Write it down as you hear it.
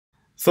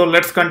So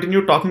let's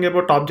continue talking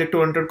about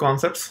object-oriented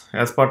concepts.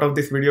 As part of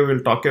this video,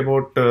 we'll talk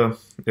about a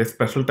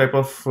special type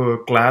of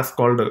class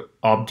called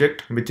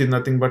object, which is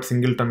nothing but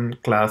singleton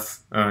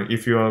class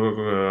if you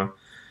are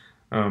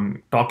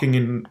talking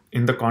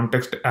in the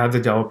context as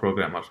a Java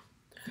programmer.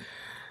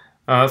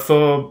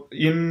 So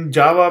in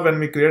Java, when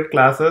we create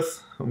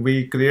classes,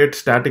 we create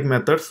static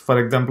methods. For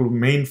example,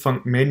 main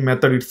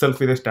method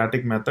itself is a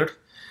static method.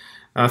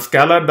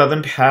 Scala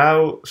doesn't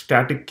have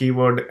static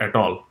keyword at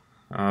all.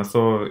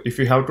 So if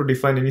you have to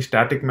define any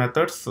static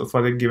methods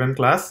for a given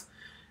class,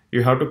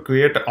 you have to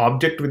create an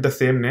object with the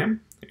same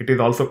name. It is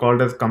also called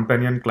as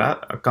companion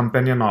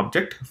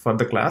object for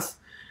the class,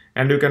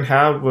 and you can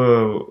have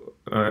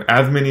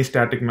as many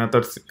static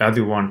methods as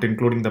you want,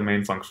 including the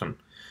main function.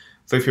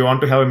 So if you want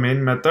to have a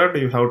main method,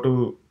 you have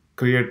to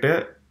create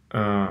a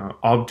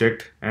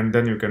object, and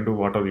then you can do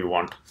whatever you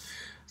want.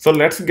 So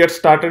let's get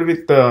started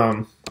with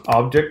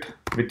object,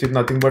 which is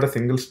nothing but a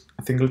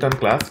singleton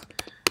class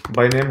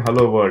by name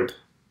hello world.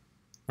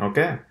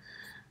 Okay,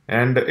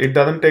 and it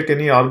doesn't take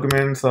any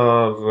arguments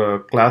or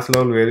class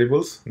level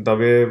variables the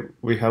way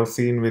we have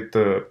seen with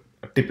a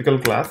typical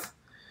class.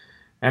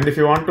 And if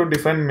you want to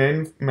define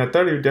main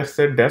method, you just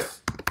say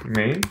def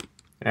main,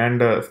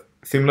 and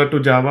similar to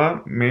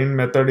Java, main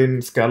method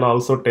in Scala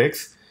also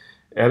takes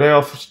array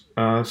of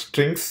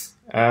strings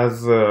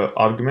as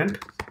argument.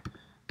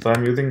 So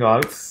I'm using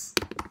args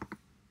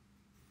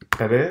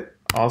array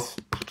of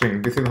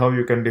string. This is how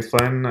you can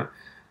define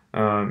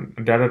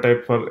data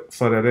type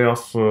for array of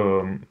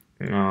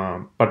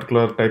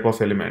particular type of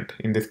element,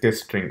 in this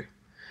case string.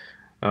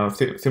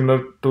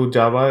 Similar to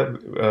Java,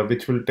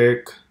 which will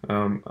take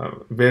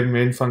where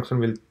main function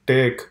will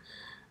take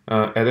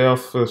array of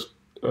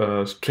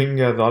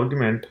string as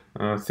argument.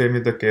 Same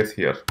is the case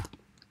here.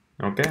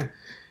 Okay,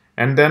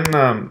 and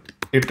then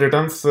it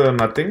returns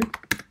nothing.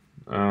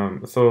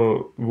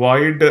 So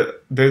void,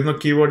 there is no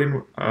keyword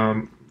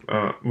in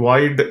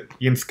void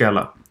in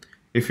Scala.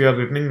 If you are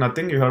returning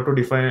nothing, you have to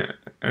define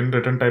and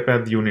return type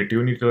as unit.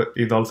 Unit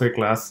is also a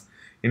class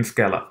in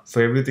Scala.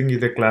 So everything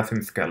is a class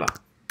in Scala.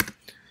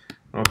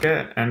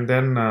 Okay, and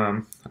then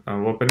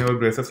open your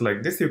braces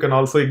like this. You can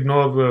also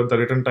ignore the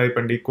return type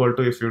and equal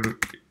to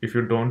if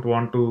you don't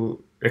want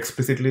to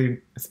explicitly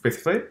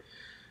specify.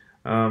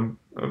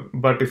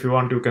 But if you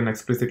want, you can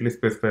explicitly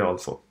specify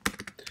also.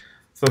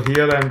 So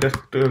here I am just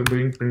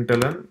doing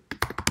println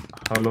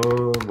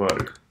hello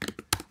world.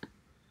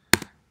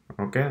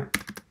 Okay,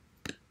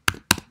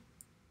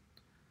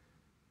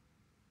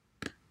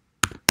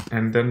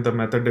 and then the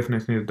method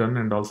definition is done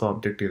and also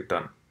object is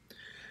done.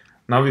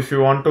 Now if you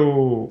want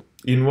to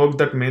invoke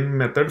that main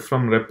method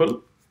from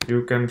REPL,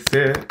 you can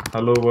say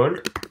hello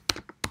world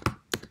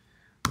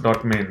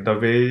dot main. The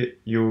way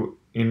you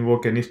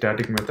invoke any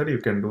static method, you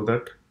can do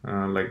that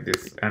like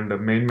this, and the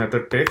main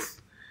method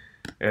takes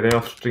array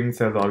of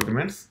strings as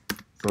arguments.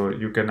 So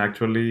you can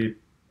actually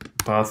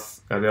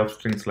pass array of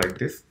strings like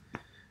this,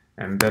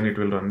 and then it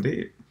will run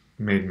the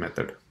main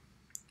method.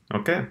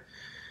 Okay,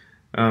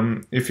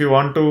 if you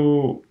want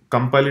to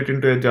compile it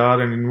into a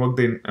jar and invoke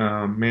the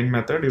main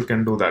method, you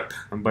can do that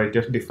by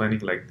just defining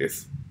like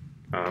this.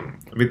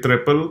 With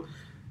REPL,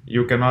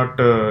 you cannot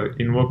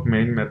invoke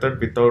main method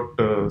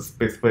without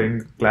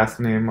specifying class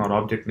name or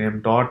object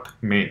name dot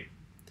main.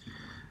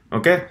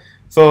 Okay,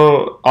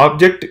 so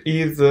object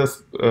is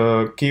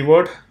a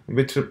keyword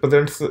which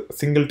represents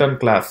singleton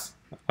class.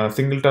 A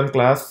singleton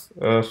class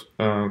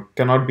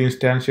cannot be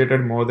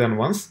instantiated more than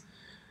once,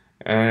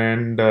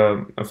 and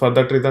for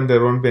that reason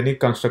there won't be any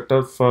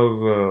constructor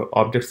for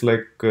objects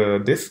like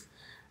this.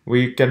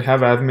 We can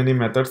have as many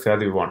methods as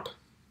we want.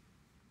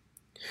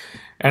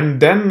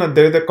 And then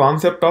there is a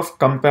concept of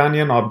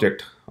companion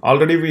object.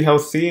 Already we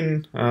have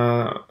seen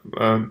the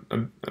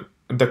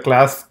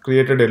class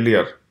created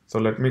earlier. So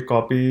let me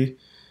copy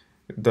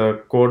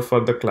the code for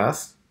the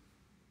class.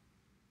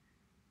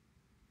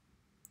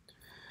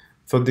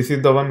 So this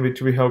is the one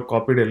which we have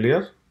copied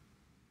earlier,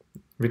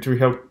 which we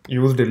have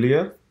used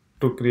earlier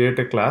to create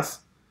a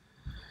class.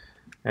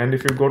 And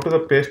if you go to the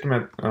paste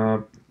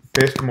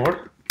mode,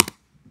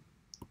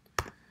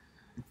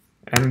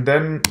 and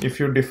then if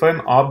you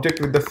define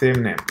object with the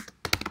same name,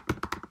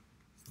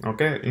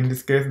 okay, in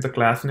this case the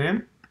class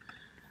name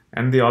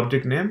and the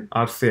object name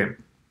are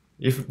same.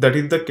 If that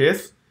is the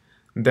case,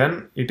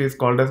 then it is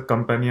called as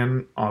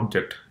companion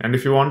object. And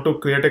if you want to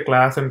create a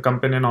class and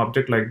companion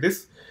object like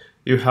this,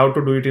 you have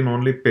to do it in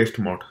only paste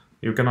mode.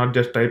 You cannot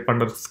just type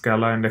under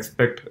Scala and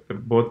expect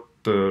both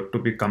to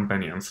be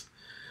companions.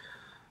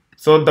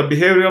 So the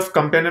behavior of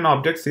companion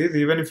objects is,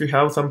 even if you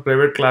have some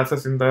private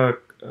classes in the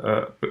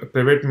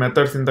private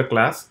methods in the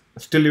class,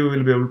 still you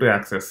will be able to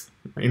access.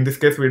 In this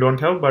case we don't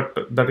have,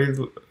 but that is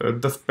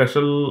the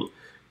special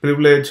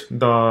privilege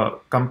the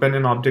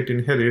companion object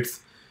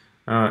inherits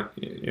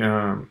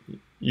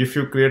if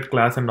you create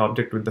class and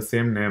object with the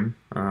same name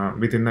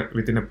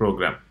within a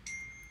program.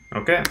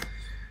 Okay,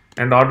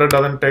 and order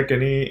doesn't take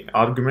any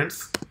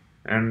arguments,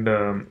 and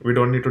we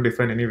don't need to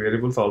define any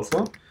variables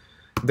also.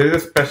 There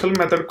is a special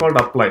method called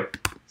apply.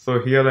 So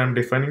here I am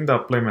defining the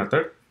apply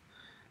method,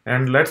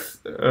 and let's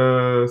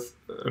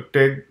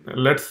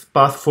let's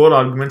pass 4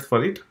 arguments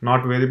for it,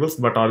 not variables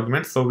but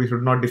arguments. So we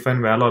should not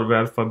define val or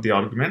var for the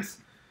arguments.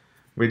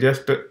 We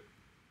just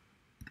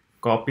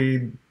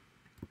copy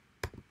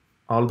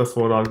all the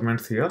 4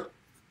 arguments here.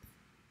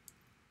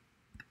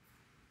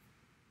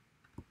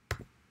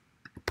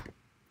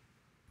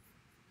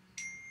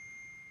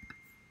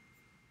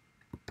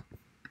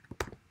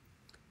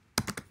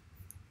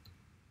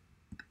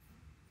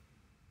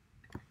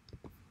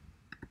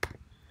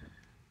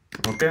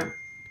 Okay,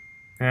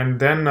 and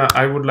then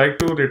I would like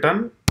to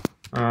return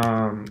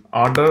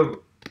order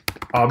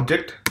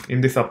object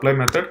in this apply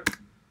method.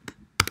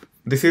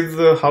 This is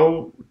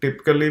how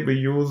typically we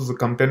use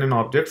companion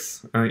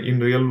objects in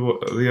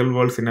real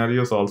world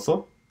scenarios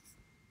also.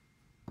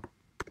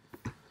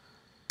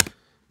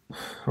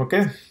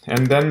 Okay,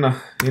 and then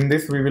in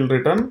this we will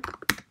return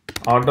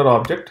order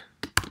object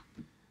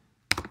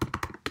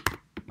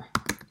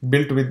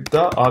built with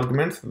the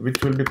arguments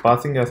which will be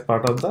passing as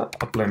part of the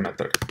apply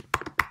method.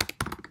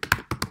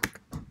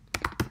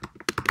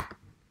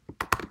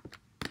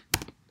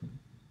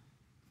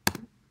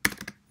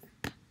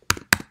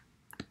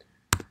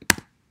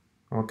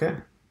 Okay,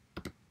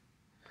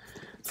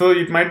 so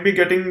it might be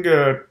getting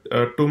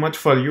too much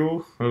for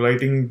you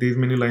writing these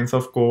many lines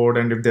of code,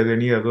 and if there are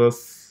any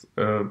errors,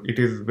 it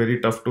is very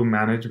tough to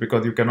manage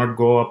because you cannot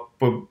go up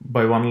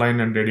by one line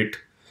and edit.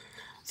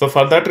 So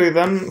for that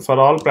reason, for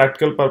all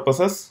practical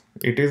purposes,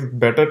 it is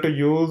better to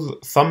use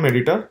some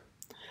editor.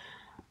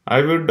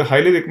 I would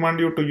highly recommend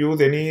you to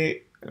use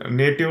any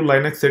native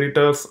Linux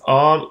editors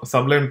or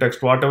Sublime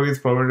Text, whatever is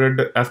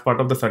provided as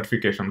part of the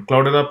certification.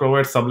 Cloudera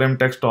provides Sublime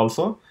Text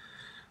also.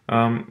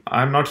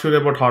 I'm not sure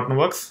about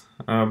Hortonworks,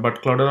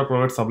 but Cloudera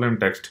provides Sublime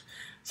Text.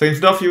 So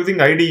instead of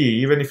using IDE,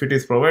 even if it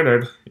is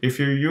provided, if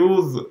you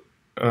use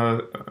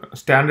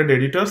standard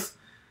editors,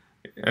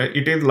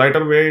 it is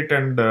lighter weight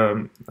and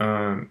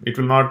it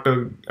will not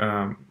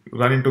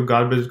run into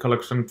garbage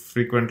collection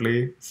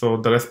frequently. So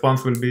the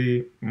response will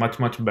be much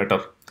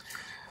better.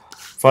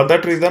 For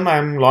that reason, I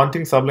am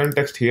launching Sublime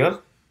Text here.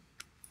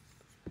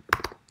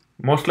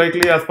 Most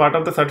likely, as part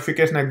of the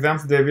certification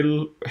exams, they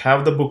will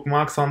have the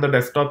bookmarks on the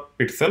desktop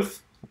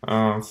itself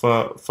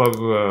for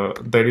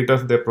the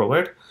editors they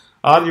provide.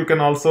 Or you can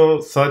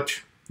also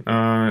search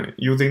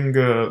using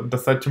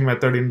the search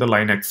method in the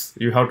Linux.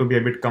 You have to be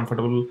a bit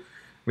comfortable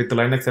with the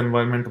Linux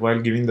environment while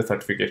giving the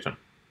certification.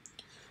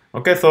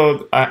 Okay,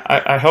 so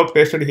I have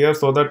pasted here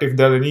so that if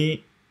there are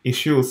any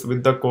issues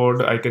with the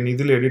code, I can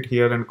easily edit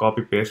here and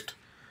copy paste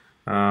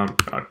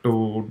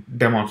to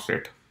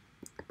demonstrate.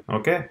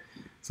 Okay.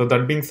 So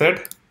that being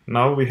said,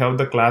 now we have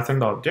the class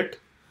and object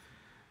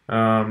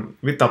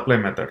with apply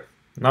method.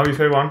 Now if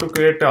I want to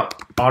create a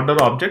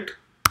order object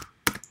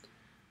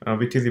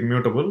which is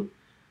immutable,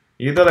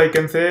 either I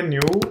can say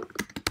new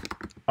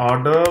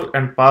order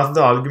and pass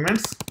the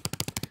arguments,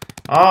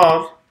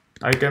 or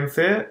I can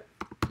say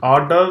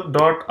order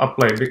dot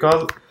apply,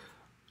 because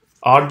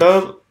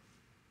order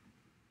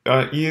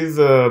is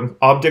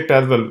object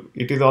as well.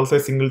 It is also a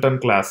singleton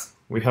class.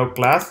 We have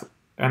class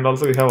and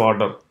also we have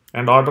order.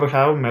 And order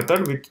have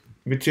method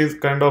which is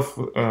kind of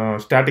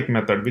static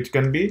method, which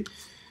can be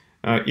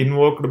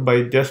invoked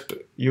by just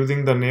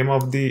using the name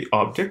of the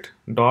object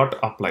dot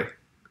apply.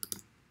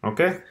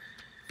 Okay,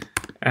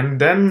 and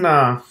then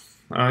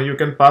you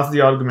can pass the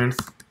arguments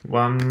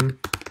 1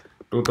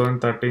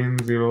 2013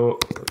 0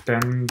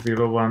 10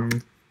 01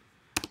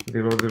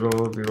 00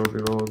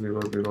 00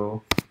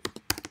 00.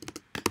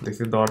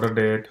 This is the order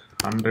date,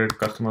 100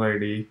 customer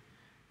ID,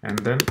 and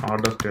then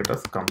order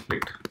status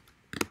complete.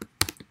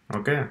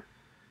 Okay,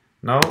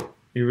 now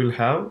you will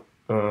have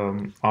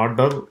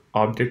order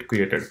object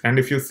created, and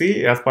if you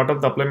see, as part of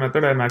the apply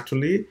method, I am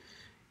actually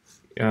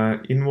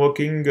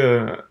invoking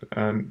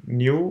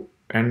new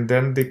and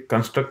then the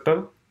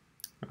constructor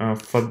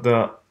for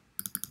the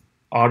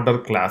order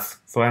class.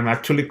 So I am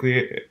actually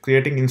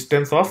creating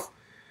instance of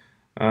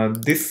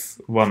this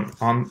one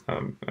on,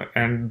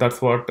 and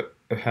that's what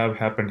have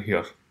happened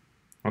here.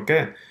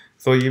 Okay,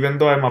 so even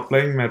though I am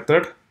applying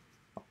method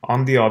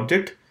on the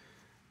object,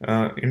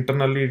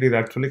 internally it is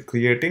actually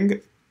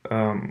creating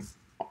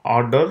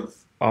order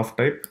of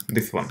type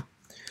this one.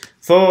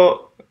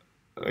 So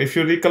if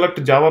you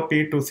recollect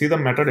JavaP to see the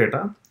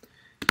metadata,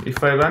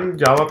 if I run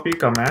JavaP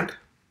command,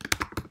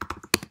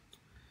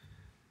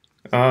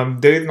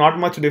 there is not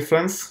much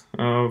difference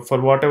for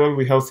whatever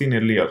we have seen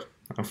earlier.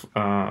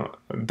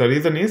 The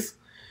reason is,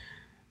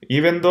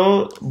 even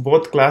though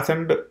both class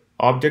and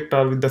object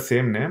are with the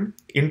same name,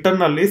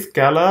 internally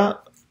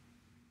Scala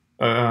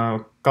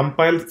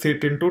compiles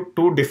it into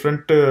two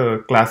different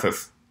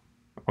classes.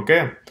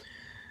 Okay,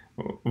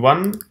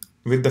 one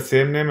with the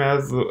same name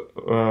as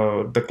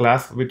the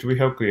class which we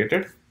have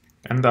created,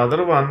 and the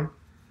other one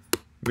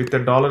with a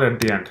dollar at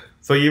the end.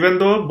 So even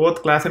though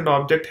both class and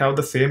object have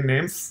the same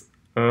names,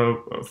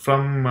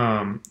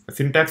 from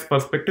syntax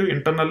perspective,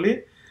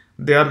 internally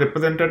they are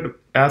represented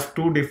as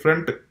two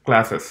different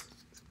classes.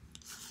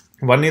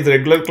 One is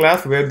regular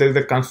class where there is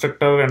a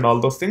constructor and all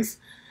those things,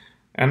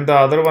 and the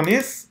other one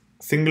is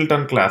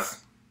singleton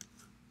class.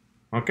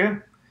 Okay,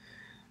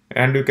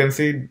 and you can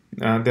see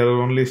there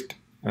are only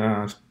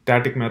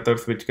static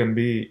methods which can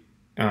be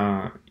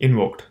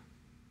invoked.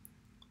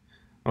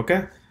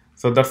 Okay,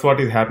 so that's what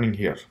is happening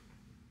here.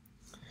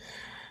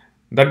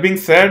 That being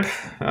said,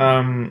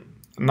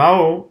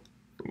 now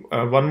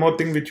one more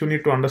thing which you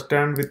need to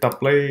understand with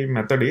apply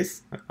method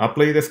is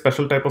apply is a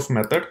special type of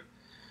method.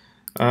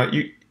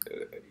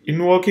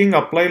 Invoking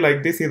apply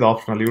like this is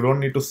optional. You don't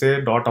need to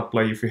say dot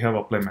apply if you have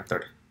apply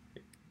method.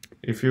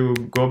 If you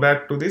go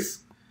back to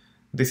this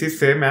is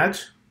same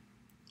as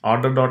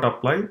order dot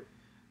apply,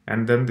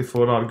 and then the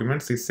 4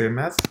 arguments is same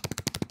as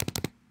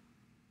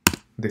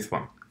this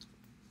one.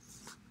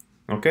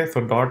 Okay,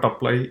 so dot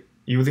apply,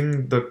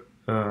 using the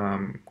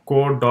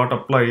code dot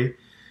apply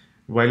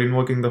while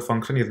invoking the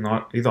function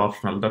is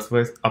optional. That's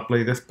why apply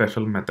is a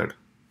special method.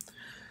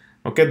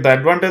 Okay, the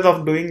advantage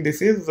of doing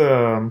this is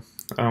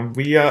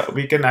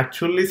we can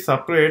actually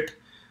separate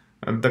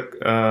the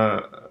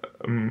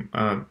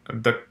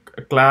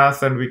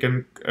class, and we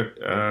can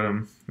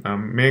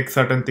make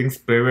certain things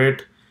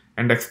private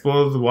and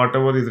expose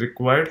whatever is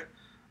required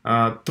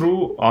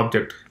through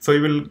object. So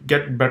you will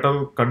get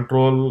better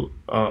control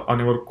on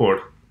your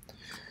code.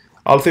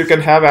 Also, you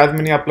can have as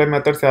many apply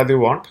methods as you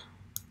want.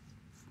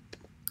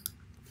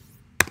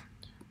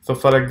 So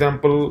for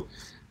example,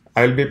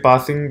 I'll be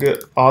passing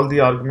all the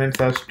arguments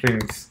as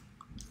strings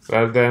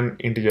rather than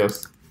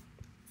integers.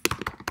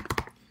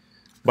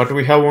 But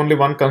we have only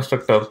one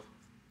constructor,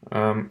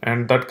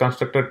 and that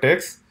constructor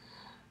takes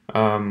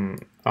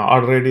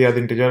order ID as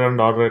integer and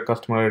order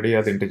customer ID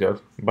as integer.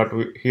 But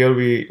here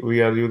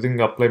we are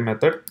using apply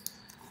method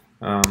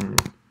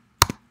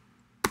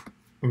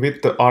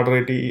with the order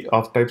ID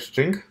of type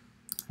string,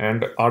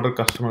 and order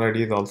customer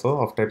ID is also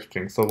of type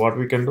string. So what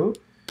we can do,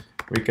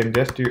 we can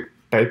just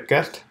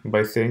typecast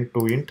by saying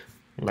toInt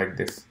like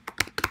this.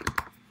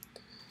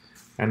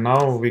 And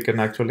now we can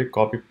actually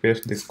copy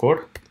paste this code.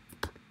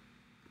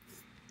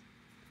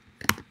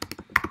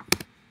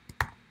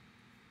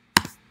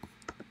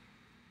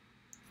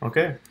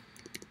 Okay,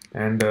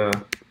 and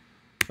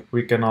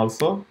we can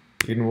also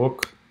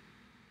invoke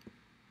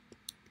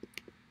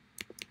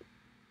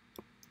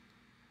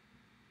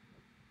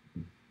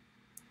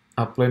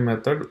apply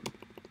method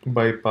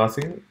by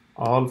passing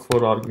all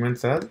 4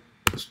 arguments as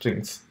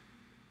strings.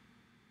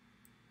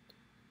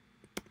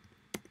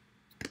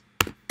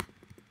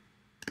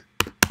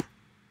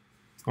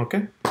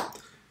 Okay,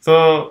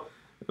 so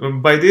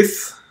by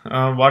this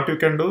what you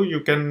can do,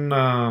 you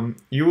can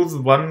use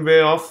one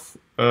way of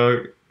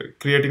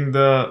creating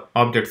the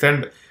objects.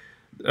 And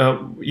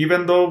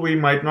even though we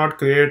might not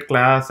create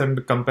class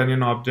and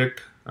companion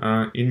object,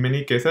 in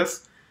many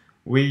cases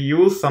we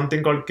use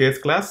something called case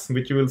class,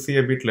 which you will see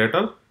a bit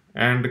later,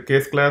 and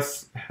case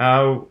class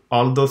have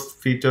all those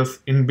features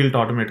inbuilt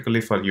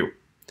automatically for you.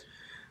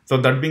 So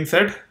that being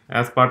said,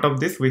 as part of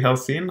this, we have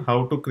seen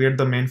how to create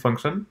the main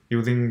function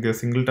using a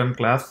singleton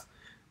class,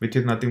 which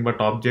is nothing but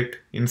object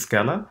in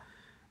Scala.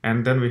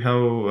 And then we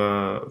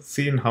have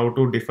seen how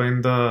to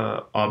define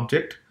the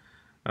object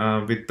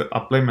with the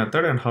apply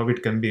method and how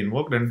it can be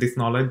invoked. And this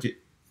knowledge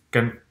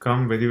can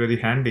come very, very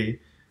handy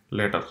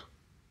later.